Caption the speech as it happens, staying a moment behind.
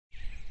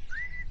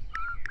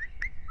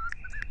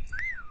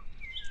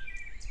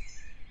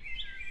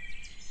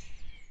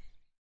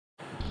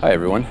Hi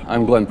everyone,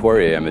 I'm Glenn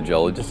Poirier. I'm a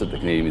geologist at the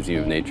Canadian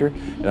Museum of Nature,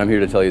 and I'm here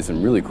to tell you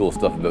some really cool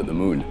stuff about the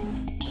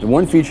moon. The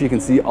one feature you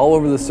can see all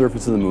over the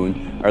surface of the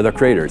moon are the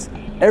craters.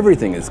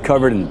 Everything is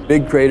covered in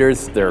big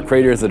craters. There are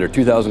craters that are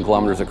 2,000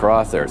 kilometers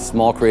across. There are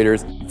small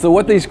craters. So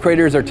what these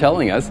craters are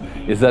telling us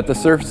is that the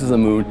surface of the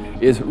moon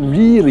is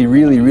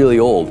really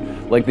old.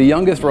 Like the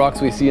youngest rocks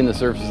we see in the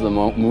surface of the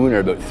moon are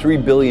about 3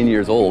 billion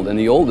years old, and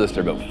the oldest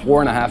are about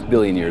 4.5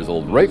 billion years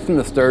old, right from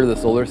the start of the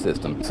solar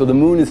system. So the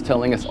moon is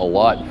telling us a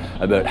lot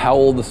about how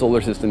old the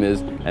solar system is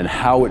and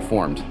how it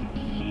formed.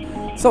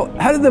 So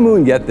how did the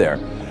moon get there?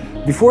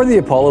 Before the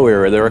Apollo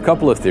era, there were a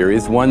couple of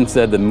theories. One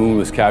said the moon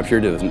was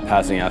captured, it was a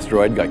passing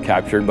asteroid, got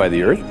captured by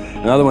the Earth.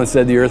 Another one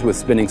said the Earth was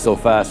spinning so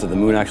fast that the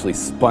moon actually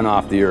spun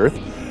off the Earth.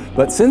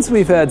 But since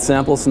we've had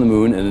samples from the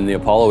moon and in the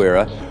Apollo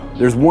era,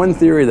 there's one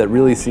theory that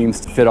really seems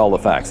to fit all the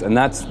facts, and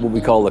that's what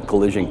we call the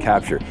collision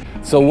capture.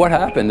 So what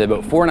happened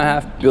about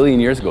 4.5 billion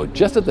years ago,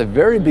 just at the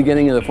very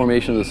beginning of the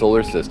formation of the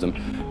solar system,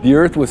 the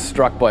Earth was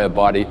struck by a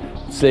body,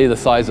 say the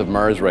size of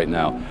Mars right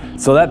now.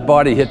 So that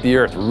body hit the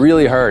Earth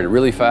really hard,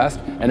 really fast,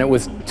 and it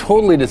was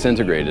totally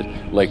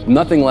disintegrated. Like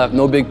nothing left,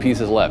 no big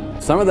pieces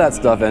left. Some of that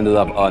stuff ended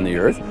up on the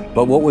Earth,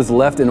 but what was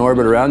left in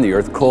orbit around the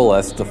Earth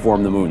coalesced to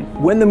form the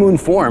moon. When the moon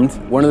formed,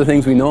 one of the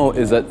things we know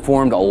is that it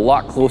formed a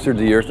lot closer to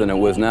the Earth than it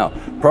was now.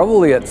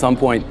 Probably at some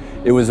point,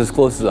 it was as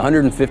close as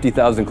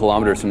 150,000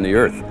 kilometers from the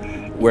Earth,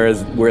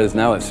 whereas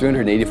now it's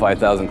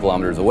 385,000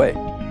 kilometers away.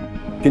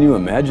 Can you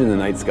imagine the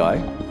night sky?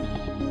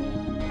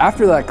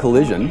 After that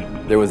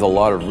collision, there was a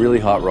lot of really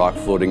hot rock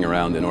floating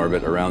around in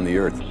orbit around the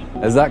Earth.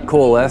 As that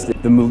coalesced,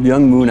 the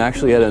young moon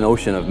actually had an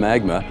ocean of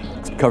magma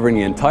covering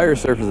the entire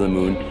surface of the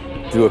moon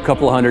to a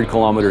couple hundred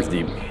kilometers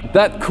deep.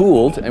 That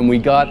cooled, and we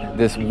got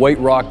this white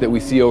rock that we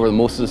see over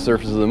most of the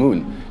surface of the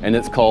moon, and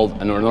it's called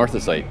an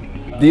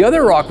ANORTHOSITE. The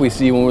other rock we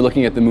see when we're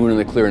looking at the moon in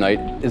the clear night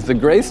is the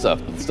gray stuff,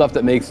 the stuff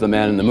that makes the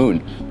man in the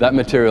moon, that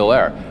material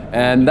there.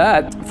 And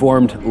that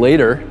formed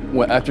later,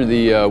 after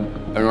the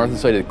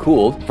ANORTHOSITE had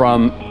cooled,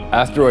 from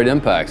asteroid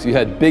impacts. You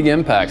had big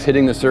impacts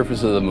hitting the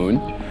surface of the moon,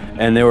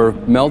 and they were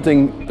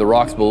melting the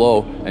rocks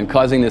below and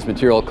causing this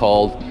material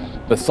called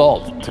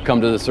basalt to come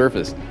to the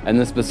surface. And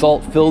this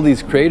basalt filled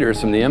these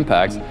craters from the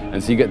impacts,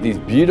 and so you get these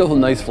beautiful,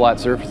 nice flat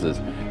surfaces.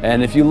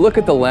 And if you look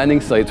at the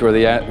landing sites where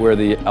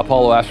the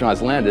Apollo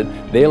astronauts landed,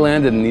 they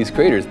landed in these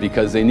craters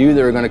because they knew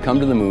they were going to come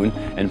to the moon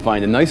and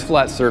find a nice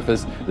flat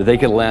surface that they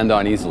could land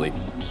on easily.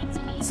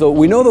 So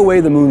we know the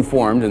way the moon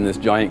formed in this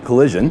giant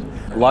collision.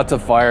 Lots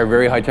of fire,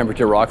 very high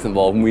temperature rocks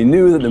involved, and we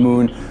knew that the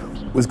moon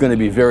was going to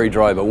be very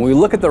dry. But when we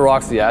look at the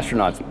rocks the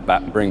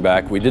astronauts bring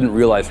back, we didn't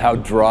realize how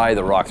dry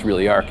the rocks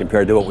really are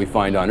compared to what we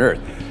find on Earth.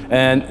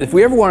 And if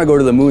we ever want to go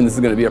to the moon, this is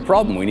going to be a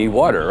problem. We need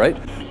water, right?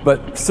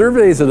 But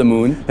surveys of the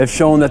moon have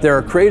shown that there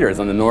are craters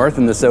on the north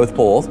and the south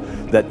poles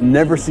that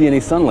never see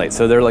any sunlight.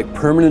 So they're like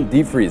permanent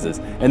deep freezes.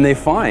 And they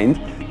find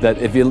that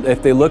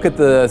if they look at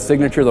the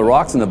signature of the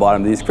rocks in the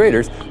bottom of these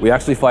craters, we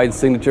actually find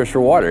signatures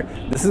for water.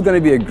 This is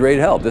going to be a great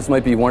help. This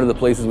might be one of the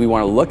places we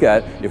want to look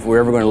at if we're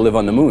ever going to live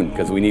on the moon,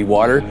 because we need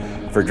water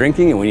for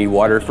drinking and we need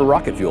water for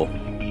rocket fuel.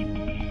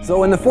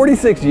 So in the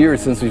 46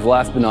 years since we've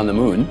last been on the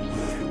moon,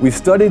 we've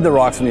studied the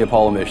rocks from the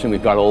Apollo mission.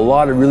 We've got a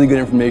lot of really good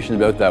information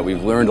about that.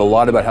 We've learned a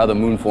lot about how the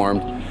moon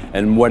formed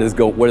and what is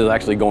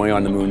actually going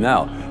on the moon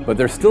now. But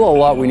there's still a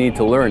lot we need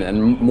to learn,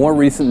 and more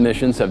recent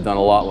missions have done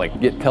a lot, like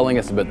telling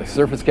us about the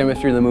surface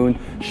chemistry of the moon,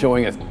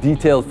 showing us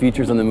detailed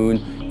features on the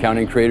moon,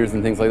 counting craters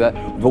and things like that.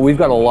 But we've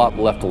got a lot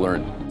left to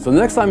learn. So the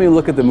next time you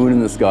look at the moon in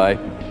the sky,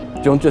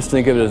 don't just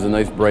think of it as a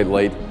nice bright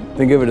light.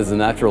 Think of it as a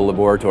natural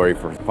laboratory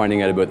for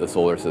finding out about the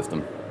solar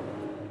system.